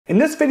In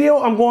this video,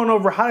 I'm going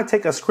over how to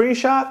take a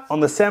screenshot on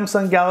the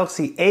Samsung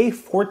Galaxy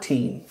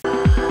A14.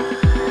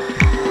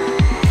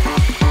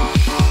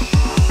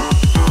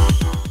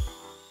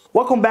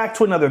 Welcome back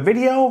to another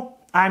video.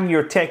 I'm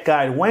your tech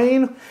guide,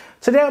 Wayne.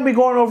 Today I'll be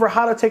going over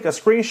how to take a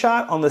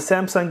screenshot on the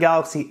Samsung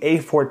Galaxy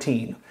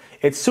A14.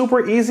 It's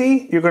super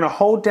easy. You're gonna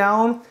hold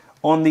down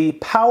on the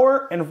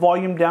power and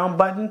volume down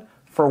button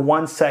for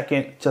 1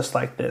 second, just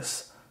like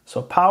this.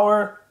 So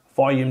power,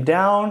 volume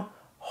down,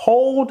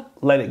 hold,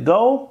 let it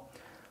go.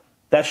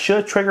 That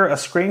should trigger a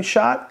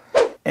screenshot.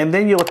 And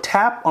then you'll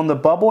tap on the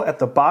bubble at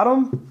the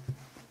bottom.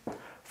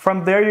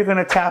 From there, you're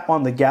gonna tap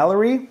on the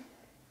gallery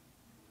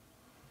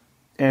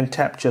and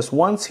tap just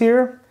once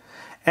here.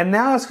 And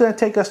now it's gonna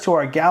take us to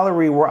our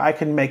gallery where I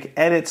can make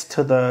edits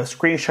to the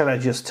screenshot I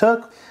just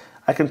took.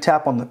 I can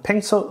tap on the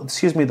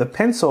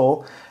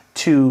pencil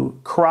to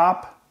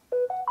crop,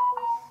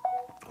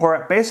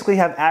 or I basically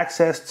have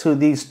access to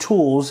these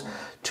tools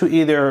to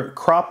either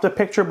crop the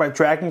picture by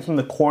dragging from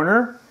the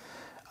corner.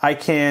 I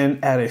can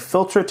add a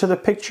filter to the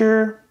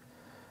picture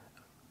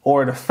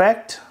or an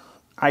effect.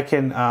 I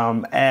can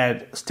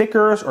add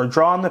stickers or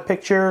draw on the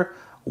picture,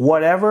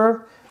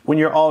 whatever. When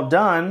you're all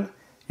done,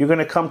 you're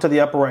gonna come to the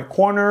upper right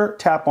corner,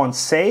 tap on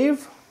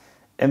save,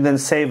 and then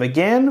save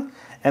again,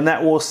 and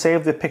that will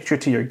save the picture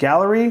to your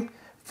gallery.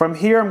 From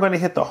here, I'm gonna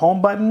hit the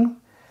home button.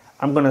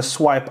 I'm gonna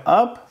swipe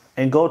up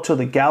and go to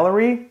the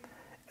gallery,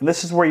 and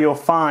this is where you'll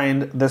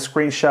find the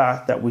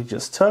screenshot that we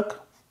just took.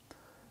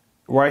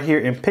 Right here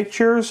in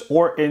pictures,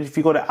 or if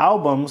you go to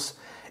albums,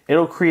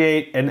 it'll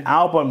create an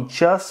album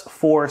just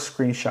for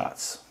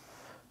screenshots.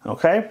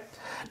 Okay.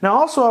 Now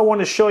also I want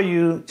to show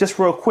you just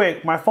real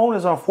quick, my phone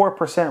is on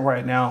 4%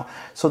 right now,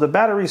 so the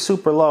battery is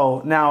super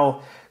low.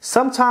 Now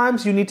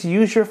sometimes you need to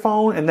use your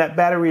phone and that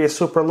battery is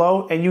super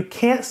low and you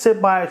can't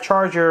sit by a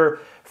charger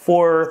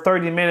for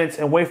 30 minutes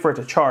and wait for it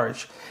to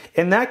charge.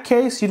 In that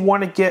case, you'd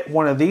want to get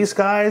one of these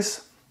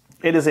guys.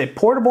 It is a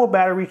portable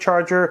battery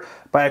charger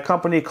by a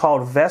company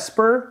called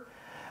Vesper.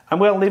 I'm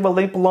going to leave a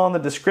link below in the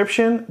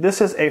description. This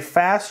is a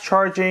fast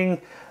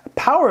charging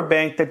power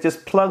bank that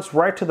just plugs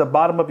right to the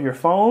bottom of your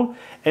phone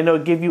and it'll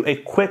give you a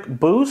quick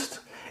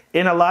boost.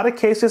 In a lot of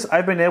cases,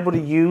 I've been able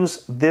to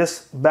use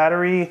this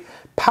battery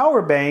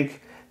power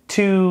bank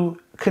to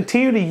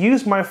continue to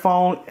use my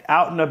phone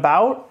out and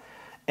about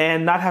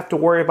and not have to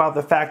worry about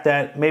the fact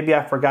that maybe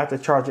I forgot to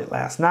charge it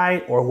last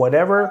night or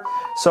whatever.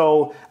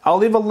 So I'll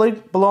leave a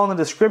link below in the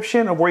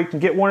description of where you can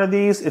get one of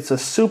these. It's a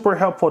super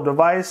helpful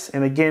device.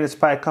 And again, it's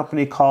by a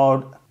company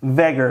called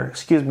Vegger.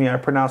 Excuse me, I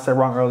pronounced that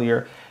wrong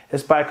earlier.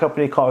 It's by a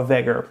company called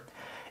Vegger.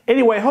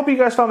 Anyway, hope you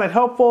guys found that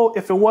helpful.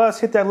 If it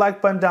was, hit that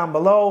like button down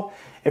below.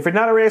 If you're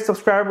not already a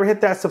subscriber, hit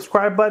that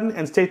subscribe button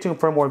and stay tuned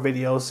for more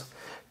videos.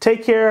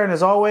 Take care, and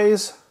as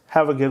always,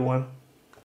 have a good one.